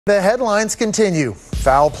The headlines continue.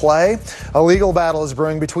 Foul play. A legal battle is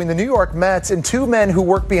brewing between the New York Mets and two men who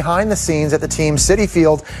work behind the scenes at the team's Citi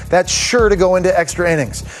Field that's sure to go into extra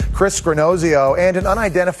innings. Chris Granozio and an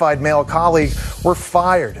unidentified male colleague were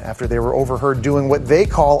fired after they were overheard doing what they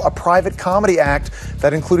call a private comedy act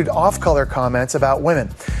that included off-color comments about women.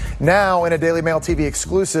 Now, in a DailyMailTV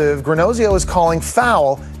exclusive, Granozio is calling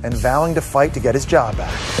foul and vowing to fight to get his job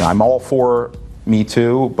back. I'm all for Me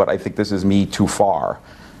Too, but I think this is me too far.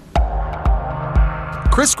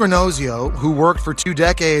 Chris Granozio, who worked for 2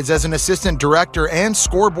 decades as an assistant director and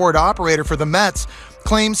scoreboard operator for the Mets,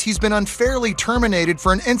 claims he's been unfairly terminated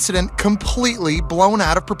for an incident completely blown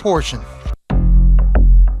out of proportion.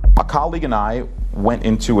 A colleague and I went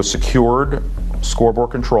into a secured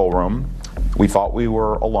scoreboard control room. We thought we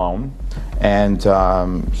were alone, and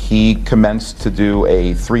he commenced to do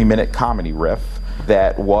a 3-minute comedy riff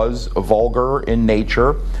that was vulgar in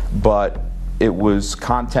nature, but it was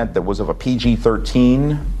content that was of a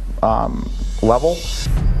PG-13 level.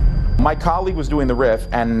 My colleague was doing the riff,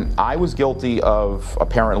 and I was guilty of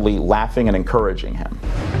apparently laughing and encouraging him.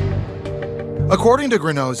 According to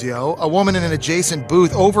Granozio, a woman in an adjacent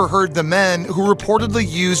booth overheard the men who reportedly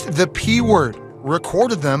used the P word,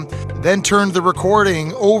 recorded them, then turned the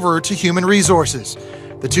recording over to Human Resources.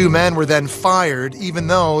 The 2 men were then fired, even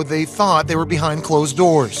though they thought they were behind closed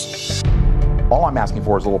doors. All I'm asking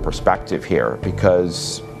for is a little perspective here,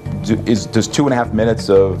 because does 2.5 minutes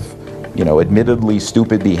of, admittedly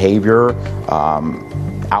stupid behavior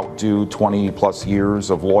outdo 20+ years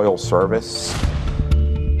of loyal service?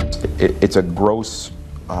 It's a gross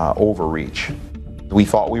overreach. We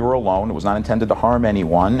thought we were alone. It was not intended to harm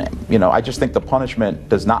anyone. I just think the punishment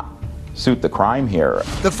does not suit the crime here.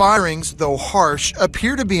 The firings, though harsh,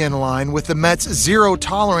 appear to be in line with the Mets'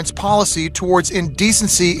 zero-tolerance policy towards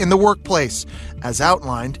indecency in the workplace, as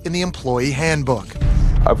outlined in the employee handbook.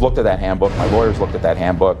 I've looked at that handbook. My lawyers looked at that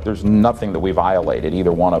handbook. There's nothing that we violated,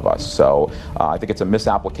 either one of us. So I think it's a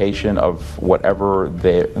misapplication of whatever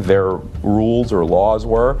their rules or laws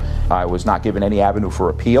were. I was not given any avenue for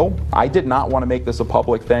appeal. I did not want to make this a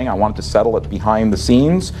public thing. I wanted to settle it behind the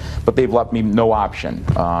scenes, but they've left me no option.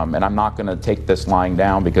 And I'm not going to take this lying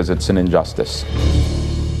down because it's an injustice.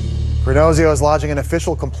 Granozio is lodging an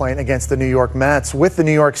official complaint against the New York Mets with the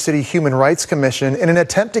New York City Human Rights Commission in an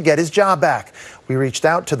attempt to get his job back. We reached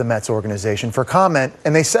out to the Mets organization for comment,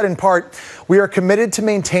 and they said in part, "We are committed to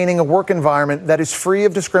maintaining a work environment that is free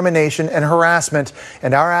of discrimination and harassment,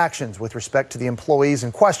 and our actions with respect to the employees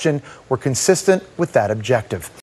in question were consistent with that objective."